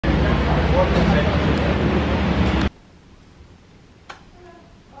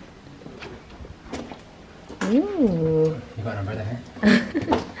Ooh. You got an umbrella here?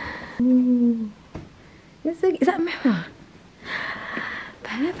 Ooh. Is that a mirror?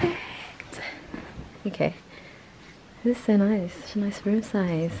 Perfect. Okay. This is so nice. It's a nice room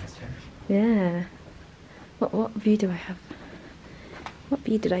size. Yeah. What view do I have? What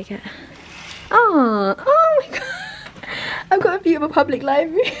view did I get? Oh my god. I've got a view of a public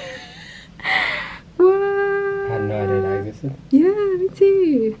library. What? I had no idea that existed. Yeah, me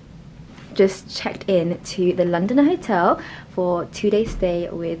too. Just checked in to the Londoner Hotel for 2-day stay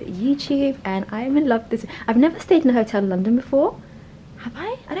with YouTube, and I'm in love with this. I've never stayed in a hotel in London before. Have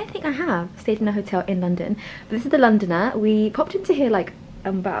I? I don't think I have stayed in a hotel in London. But this is the Londoner. We popped into here like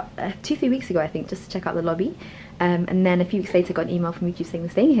about 2-3 weeks ago, I think, just to check out the lobby. And then a few weeks later got an email from YouTube saying we're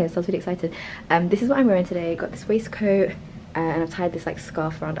staying here, so I was really excited. This is what I'm wearing today. Got this waistcoat, and I've tied this like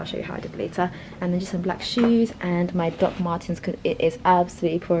scarf around. I'll show you how I did later. And then just some black shoes and my Doc Martens, because it is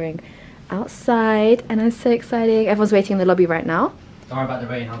absolutely pouring outside, and I'm so excited. Everyone's waiting in the lobby right now. Don't worry about the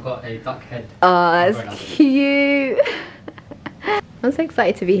rain, I've got a duck head. Oh, that's cute. I'm so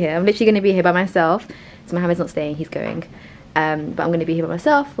excited to be here. I'm literally going to be here by myself. So Mohammed's not staying, he's going. But I'm going to be here by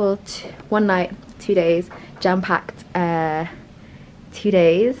myself for 1 night, 2 days, jam-packed 2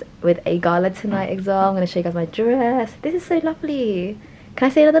 days with a gala tonight as well. I'm going to show you guys my dress. This is so lovely. Can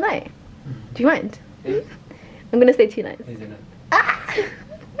I stay another night? Do you mind? Yeah. I'm going to stay 2 nights. Isn't it? Ah!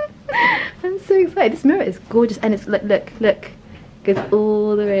 I'm so excited. This mirror is gorgeous, and it's look, goes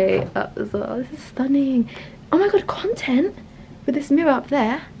all the way up as well. This is stunning. Oh my god, content with this mirror up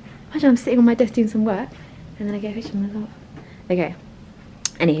there. Imagine I'm sitting on my desk doing some work, and then I get a picture of myself. Okay.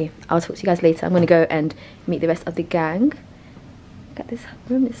 Anywho, I'll talk to you guys later. I'm gonna go and meet the rest of the gang. Look at this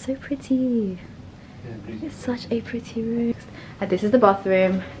room. It's so pretty. It's such a pretty room. This is the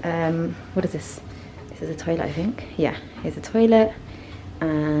bathroom. What is this? This is a toilet, I think. Yeah, here's a toilet.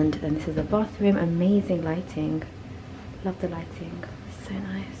 And then this is the bathroom. Amazing lighting. Love the lighting. So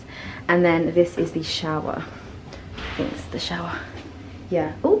nice. And then this is the shower. I think it's the shower.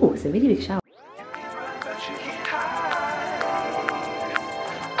 Yeah. Oh, it's a really big shower.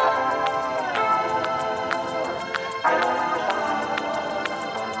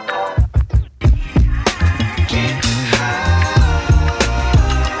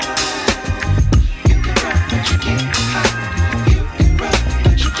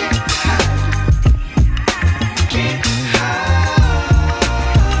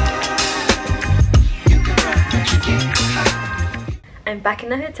 I'm back in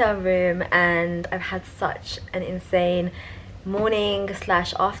the hotel room, and I've had such an insane morning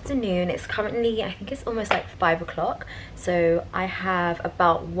slash afternoon. It's currently, I think it's almost like 5 o'clock, so I have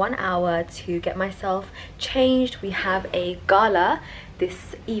about 1 hour to get myself changed. We have a gala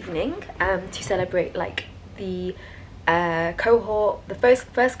this evening to celebrate like the cohort, the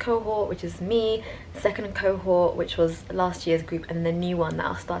first cohort, which is me, the second cohort, which was last year's group, and the new one that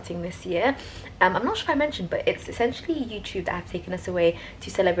are starting this year. I'm not sure if I mentioned, but it's essentially YouTube that have taken us away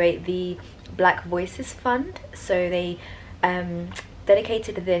to celebrate the Black Voices Fund. So they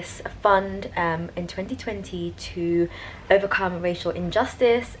dedicated this fund in 2020 to overcome racial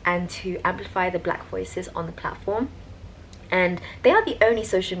injustice and to amplify the Black voices on the platform. And they are the only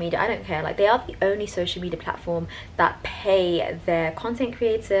social media, I don't care, like they are the only social media platform that pay their content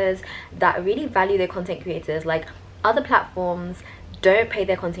creators, that really value their content creators. Like other platforms don't pay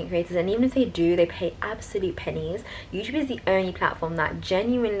their content creators, and even if they do, they pay absolute pennies. YouTube is the only platform that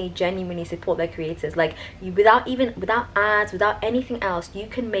genuinely support their creators. Like without ads, without anything else, you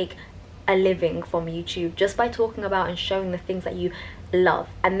can make a living from YouTube just by talking about and showing the things that you love.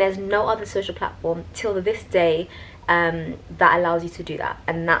 And there's no other social platform till this day that allows you to do that,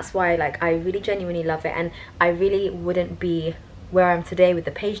 and that's why like I really genuinely love it. And I really wouldn't be where I am today with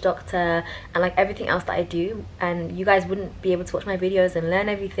the page doctor and like everything else that I do, and you guys wouldn't be able to watch my videos and learn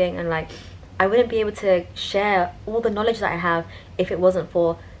everything, and like I wouldn't be able to share all the knowledge that I have if it wasn't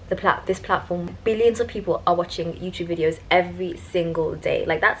for this platform. Billions of people are watching YouTube videos every single day.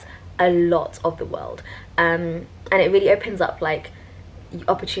 Like that's a lot of the world, and it really opens up like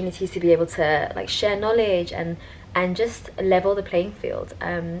opportunities to be able to like share knowledge and just level the playing field.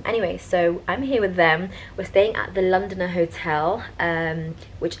 Anyway, so I'm here with them. We're staying at the Londoner Hotel,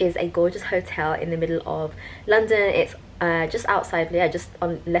 which is a gorgeous hotel in the middle of London. It's just outside, yeah, just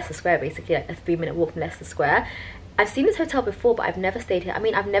on Leicester Square, basically, like a 3-minute walk from Leicester Square. I've seen this hotel before, but I've never stayed here. I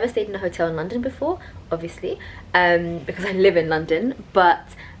mean, I've never stayed in a hotel in London before, obviously, because I live in London, but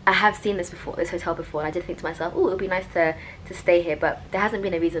I have seen this hotel before, and I did think to myself, oh, it would be nice to stay here, but there hasn't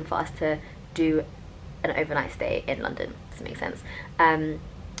been a reason for us to do an overnight stay in London. Does it make sense?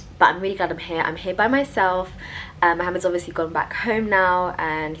 but I'm really glad I'm here. I'm here by myself. Mohammed's obviously gone back home now,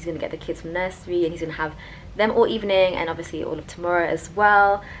 and he's going to get the kids from nursery, and he's going to have them all evening, and obviously all of tomorrow as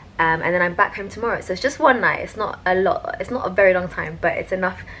well. And then I'm back home tomorrow, so it's just one night. It's not a lot, it's not a very long time, but it's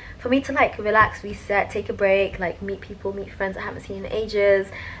enough for me to like relax, reset, take a break, like meet people, meet friends I haven't seen in ages.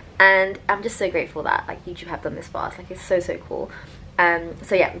 And I'm just so grateful that like YouTube have done this for us. Like, it's so cool.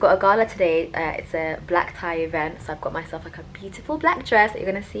 So yeah, we've got a gala today. It's a black tie event, so I've got myself like a beautiful black dress that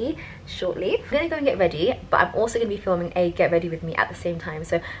you're gonna see shortly. I'm gonna go and get ready, but I'm also gonna be filming a get ready with me at the same time.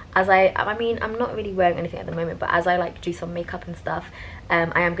 So as I mean, I'm not really wearing anything at the moment, but as I like do some makeup and stuff,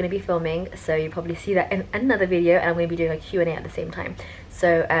 I am gonna be filming, so you'll probably see that in another video, and I'm gonna be doing a Q&A at the same time.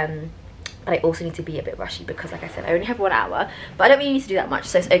 So but I also need to be a bit rushy because, like I said, I only have 1 hour, but I don't really need to do that much,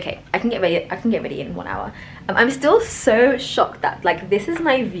 so it's okay. I can get ready in 1 hour. I'm still so shocked that like this is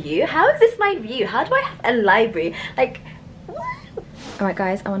my view. How is this my view? How do I have a library? Like, what? Alright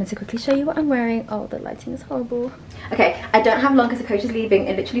guys, I wanted to quickly show you what I'm wearing. Oh, the lighting is horrible. Okay, I don't have long because the coach is leaving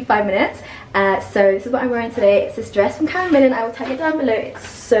in literally 5 minutes. So this is what I'm wearing today. It's this dress from Karen Millen. I will tag it down below. It's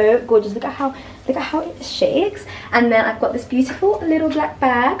so gorgeous. Look at how it shakes. And then I've got this beautiful little black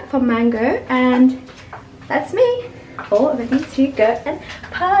bag from Mango, and that's me, all ready to go and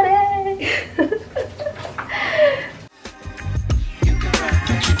party.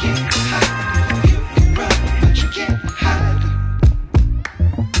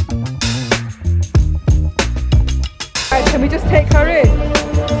 Alright, can we just take her in?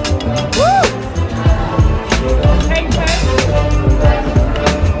 Woo! Take her.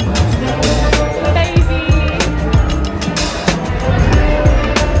 Baby.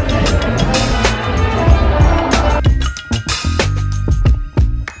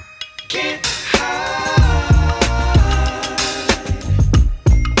 Get high.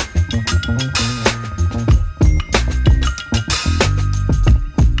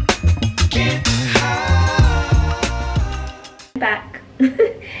 Get high. Back.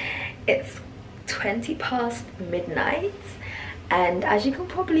 It's 20 past midnight, and as you can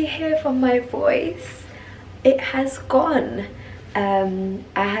probably hear from my voice, it has gone. I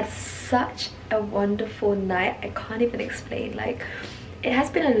had such a wonderful night. I can't even explain. Like, it has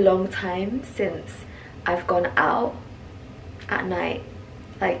been a long time since I've gone out at night.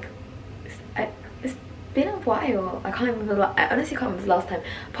 Like, it's been a while. I honestly can't remember the last time.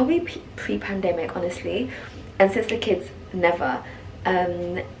 Probably pre-pandemic, honestly, and since the kids, never.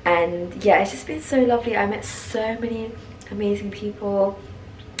 And yeah, it's just been so lovely. I met so many amazing people,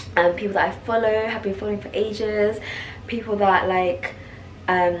 people that I follow, have been following for ages, people that like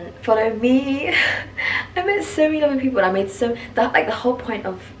follow me. I met so many lovely people, and I made like the whole point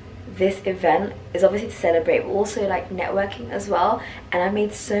of this event is obviously to celebrate, but also like networking as well. And I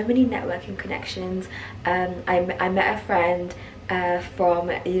made so many networking connections. I met a friend from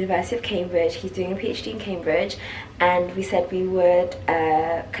the University of Cambridge. He's doing a PhD in Cambridge, and we said we would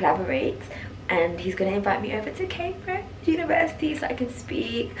collaborate, and he's going to invite me over to Cambridge University so I can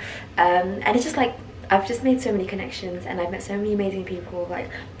speak. And it's just like, I've just made so many connections, and I've met so many amazing people like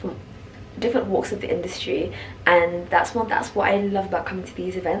from different walks of the industry, and that's what I love about coming to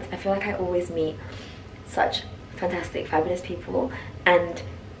these events. I feel like I always meet such fantastic, fabulous people. And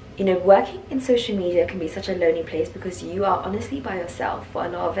you know, working in social media can be such a lonely place because you are honestly by yourself for a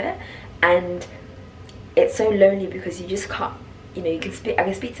lot of it, and it's so lonely because you just can't, you know, I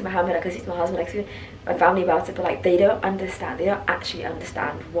can speak to Mohammed, I can speak to my husband, I can speak to my family about it, but like they don't actually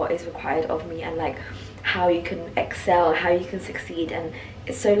understand what is required of me, and like how you can excel, how you can succeed. And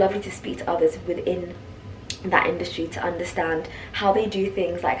it's so lovely to speak to others within that industry to understand how they do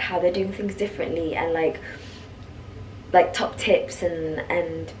things, like how they're doing things differently, and like top tips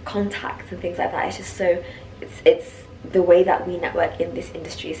and contacts and things like that. It's just so, it's the way that we network in this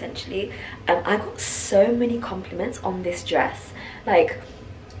industry essentially. I got so many compliments on this dress. Like,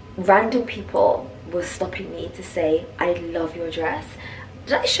 random people were stopping me to say, I love your dress.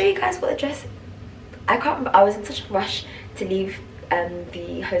 Did I show you guys what the dress, I can't remember, I was in such a rush to leave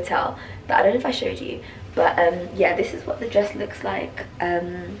the hotel that I don't know if I showed you, but yeah, this is what the dress looks like.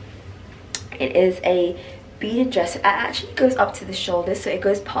 It is a beaded dress. It actually goes up to the shoulders, so it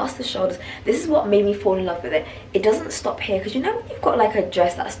goes past the shoulders. This is what made me fall in love with it. It doesn't stop here, because you know when you've got like a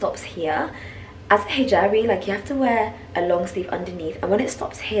dress that stops here, as a hijabi, like you have to wear a long sleeve underneath, and when it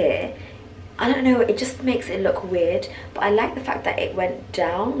stops here, I don't know, it just makes it look weird. But I like the fact that it went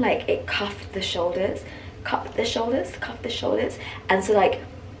down, like it cuffed the shoulders, and so like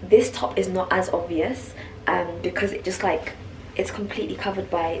this top is not as obvious because it just like, it's completely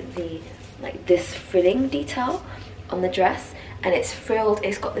covered by the like this frilling detail on the dress. and it's frilled.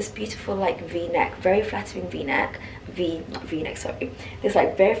 It's got this beautiful like v-neck, very flattering v-neck, not v-neck, sorry, this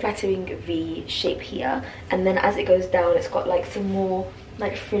like very flattering v shape here, and then as it goes down it's got like some more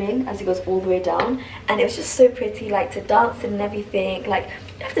like frilling as it goes all the way down, and it was just so pretty, like to dance in and everything. Like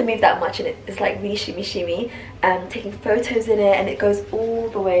you don't have to move that much, and it's like really shimmy, taking photos in it, and it goes all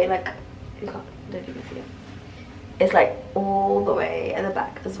the way, like I don't know if you can see it, it's like all the way at the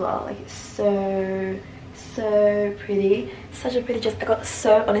back as well. Like it's so pretty, such a pretty dress. I got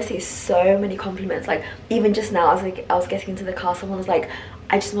honestly so many compliments. Like even just now, I was getting into the car, someone was like,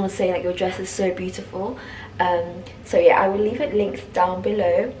 I just want to say like your dress is so beautiful. So yeah, I will leave it linked down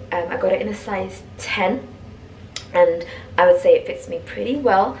below. I got it in a size 10, and I would say it fits me pretty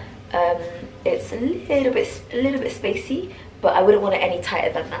well. It's a little bit spacey, but I wouldn't want it any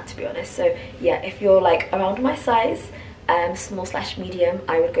tighter than that, to be honest. So yeah, if you're like around my size, small / medium,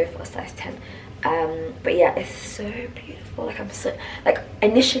 I would go for a size 10. But yeah, it's so beautiful. Like I'm so, like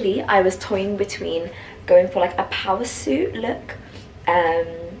initially I was toying between going for like a power suit look,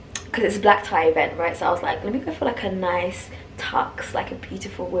 because it's a black tie event, right? So I was like, let me go for like a nice tux, like a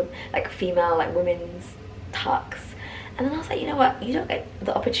beautiful like female like women's tux. And then I was like, you know what, you don't get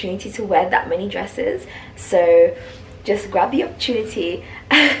the opportunity to wear that many dresses, so just grab the opportunity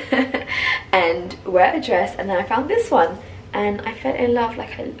and wear a dress. And then I found this one and I fell in love.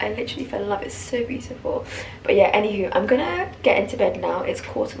 Like I literally fell in love. It's so beautiful. But yeah, anywho, I'm gonna get into bed now. It's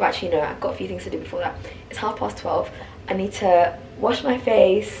actually no, I've got a few things to do before that. It's 12:30. I need to wash my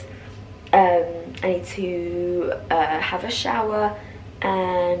face, I need to have a shower,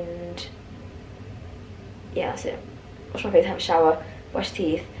 and yeah, that's it. Wash my face, have a shower, brush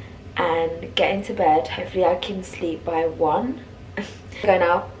teeth, and get into bed. Hopefully I can sleep by 1. Go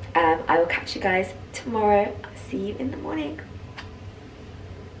now. I will catch you guys tomorrow. I'll see you in the morning.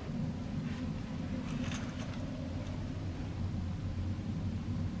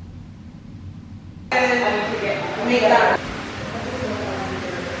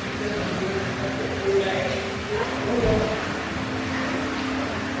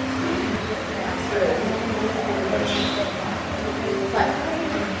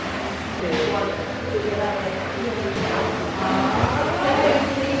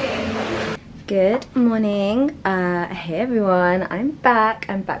 Good morning. Hey everyone, I'm back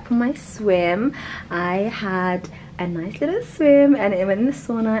from my swim. I had a nice little swim and it went in the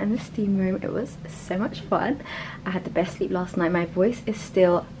sauna and the steam room. It was so much fun. I had the best sleep last night. My voice is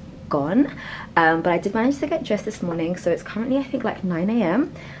still gone, but I did manage to get dressed this morning. So it's currently I think like 9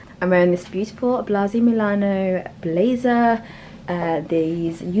 AM. I'm wearing this beautiful Blasi Milano blazer,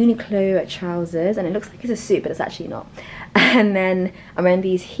 these Uniqlo trousers, and it looks like it's a suit but it's actually not. And then I'm wearing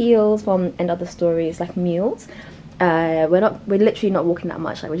these heels from End Other Stories, like mules. We're literally not walking that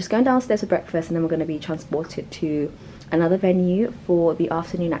much. Like we're just going downstairs for breakfast, and then we're going to be transported to another venue for the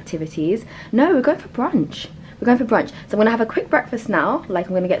afternoon activities. No, we're going for brunch. So I'm going to have a quick breakfast now. Like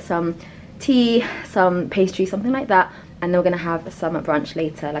I'm going to get some tea, some pastry, something like that, and then we're going to have some brunch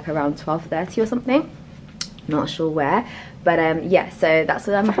later, like around 12:30 or something. Not sure where, but yeah, so that's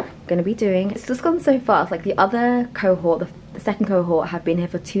what I'm gonna be doing. It's just gone so fast. Like the other cohort, the second cohort, have been here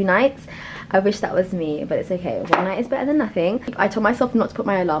for 2 nights. I wish that was me, but it's okay. 1 night is better than nothing. I told myself not to put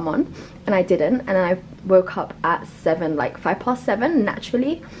my alarm on, and I didn't, and then I woke up at 7, like 7:05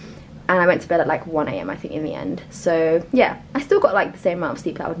 naturally, and I went to bed at like 1 AM I think in the end. So yeah, I still got like the same amount of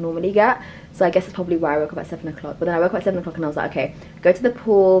sleep that I would normally get, so I guess it's probably why I woke up at 7 o'clock. But then I woke up at 7 o'clock and I was like, okay, go to the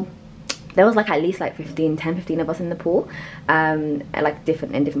pool. There was like at least like 10, 15 of us in the pool, like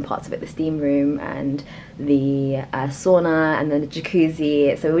in different parts of it, the steam room and the sauna and then the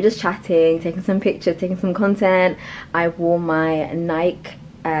jacuzzi. So we were just chatting, taking some pictures, taking some content. I wore my Nike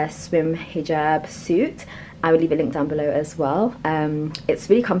swim hijab suit. I will leave a link down below as well. It's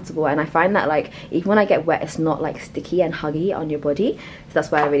really comfortable, and I find that like even when I get wet, it's not like sticky and huggy on your body, so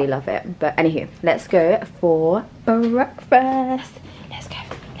that's why I really love it. But anywho, let's go for breakfast. Let's go get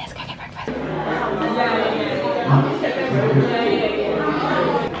breakfast.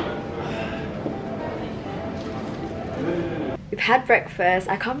 We've had breakfast.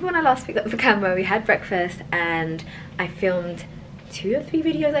 I can't remember when I last picked up the camera. We had breakfast and I filmed 2 or 3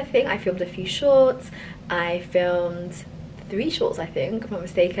 videos, I think. I filmed a few shorts. I filmed 3 shorts, I think, if I'm not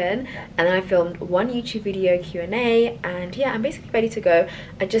mistaken. And then I filmed 1 YouTube video Q&A, and yeah, I'm basically ready to go.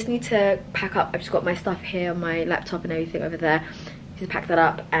 I just need to pack up. I've just got my stuff here, my laptop and everything over there. Just pack that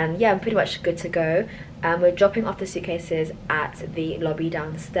up, and yeah, I'm pretty much good to go. We're dropping off the suitcases at the lobby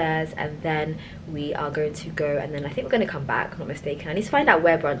downstairs, and then we are going to go, and then I think we're going to come back, if I'm not mistaken. I need to find out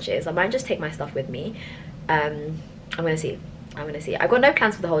where brunch is. I might just take my stuff with me. I'm gonna see. I've got no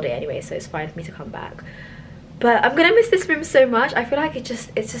plans for the whole day anyway, so it's fine for me to come back. But I'm gonna miss this room so much. I feel like it's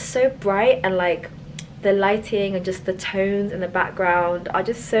just so bright, and like the lighting and just the tones in the background are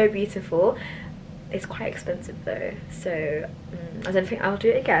just so beautiful. It's quite expensive though, so I don't think I'll do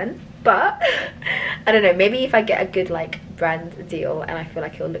it again, but I don't know, maybe if I get a good like brand deal and I feel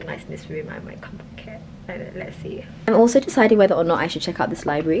like it'll look nice in this room, I might come back here. I don't know, let's see. I'm also deciding whether or not I should check out this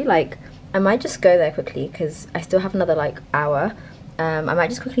library. Like I might just go there quickly because I still have another like hour. I might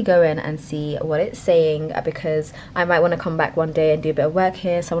just quickly go in and see what it's saying, because I might want to come back one day and do a bit of work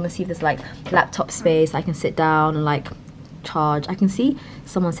here. So I want to see if there's like laptop space I can sit down and like charge. I can see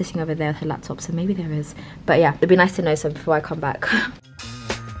someone sitting over there with a laptop, so maybe there is. But yeah, it'd be nice to know some before I come back.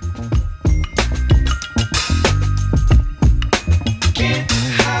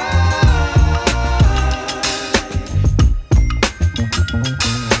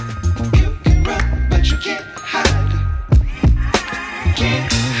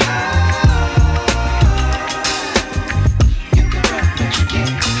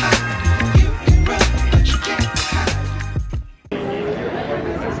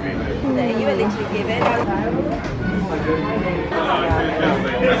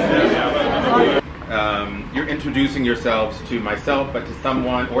 You're introducing yourselves to myself, but to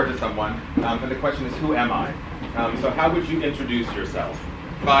someone or to someone. And the question is, who am I? So how would you introduce yourself?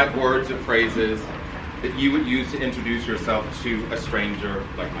 5 words or phrases that you would use to introduce yourself to a stranger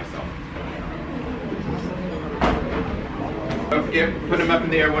like myself. Don't forget, put them up in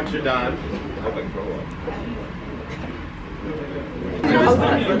the air once you're done.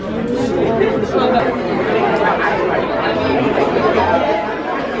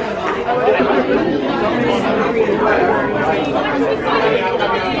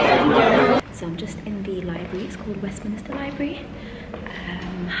 So I'm just in the library. It's called Westminster Library.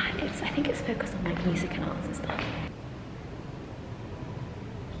 I think it's focused on like music and arts and stuff.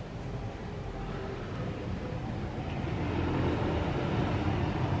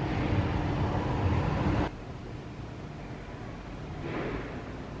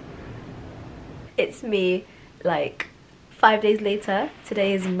 It's me like 5 days later.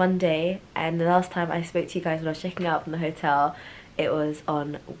 Today is Monday, and the last time I spoke to you guys when I was checking out from the hotel, it was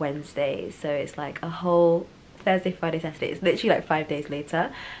on Wednesday. So it's like a whole Thursday, Friday, Saturday. It's literally like 5 days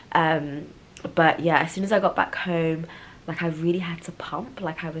later. But yeah, as soon as I got back home, like I really had to pump.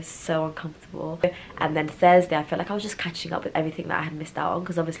 Like I was so uncomfortable. And then Thursday I felt like I was just catching up with everything that I had missed out on,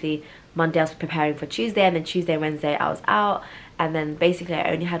 because obviously Monday I was preparing for Tuesday, and then Tuesday and Wednesday I was out, and then basically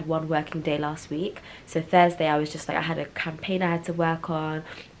I only had one working day last week. So Thursday I was just like, I had a campaign I had to work on,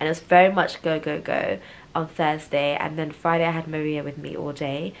 and it was very much go go go on Thursday. And then Friday I had Maria with me all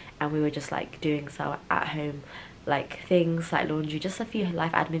day, and we were just like doing some at home like things like laundry, just a few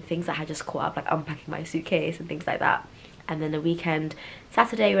life admin things that I had just caught up, like unpacking my suitcase and things like that. And then the weekend,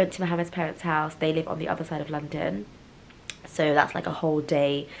 Saturday, we went to Mohammed's parents' house. They live on the other side of London, so that's like a whole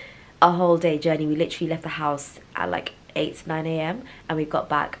day journey. We literally left the house at like 8 9 a.m. and we got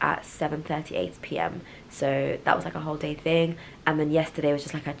back at 7:30 8 p.m. so that was like a whole day thing. And then yesterday was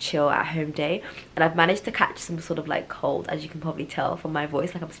just like a chill at home day, and I've managed to catch some sort of like cold, as you can probably tell from my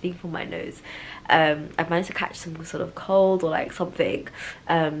voice, like I'm speaking from my nose. I've managed to catch some sort of cold or like something.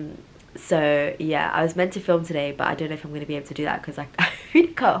 So yeah, I was meant to film today, but I don't know if I'm going to be able to do that, because I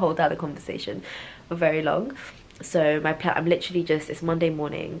really can't hold down a conversation for very long. So my plan, I'm literally just, it's Monday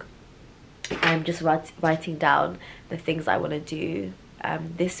morning, I'm just writing down the things I want to do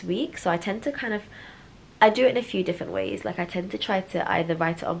this week. So I tend to I do it in a few different ways. Like I tend to try to either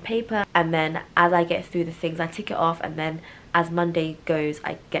write it on paper, and then as I get through the things I tick it off, and then as Monday goes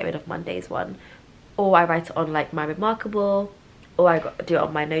I get rid of Monday's one, or I write it on like my Remarkable, or I do it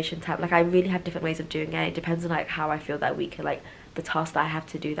on my Notion tab. Like I really have different ways of doing it. It depends on like how I feel that week, and like the tasks that I have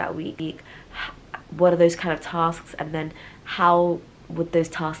to do that week. What are those kind of tasks, and then how would those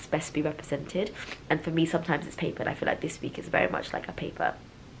tasks best be represented? And for me, sometimes it's paper, and I feel like this week is very much like a paper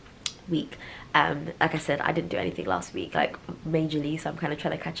week. Like I said, I didn't do anything last week, like majorly, so I'm kind of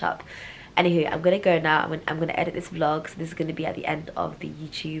trying to catch up. Anywho, I'm gonna go now. I'm gonna edit this vlog, so this is gonna be at the end of the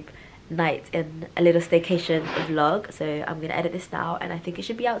YouTube night in a little staycation vlog. So I'm gonna edit this now, and I think it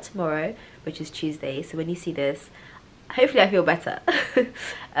should be out tomorrow, which is Tuesday. So when you see this, hopefully I feel better.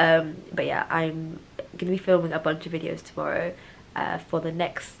 But yeah, I'm gonna be filming a bunch of videos tomorrow for the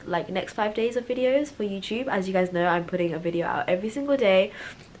next 5 days of videos for YouTube. As you guys know, I'm putting a video out every single day.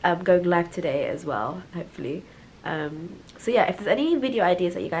 I'm going live today as well, hopefully. So yeah, if there's any video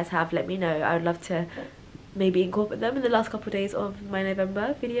ideas that you guys have, let me know. I would love to maybe incorporate them in the last couple of days of my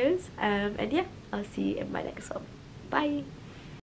November videos. And yeah, I'll see you in my next one. Bye.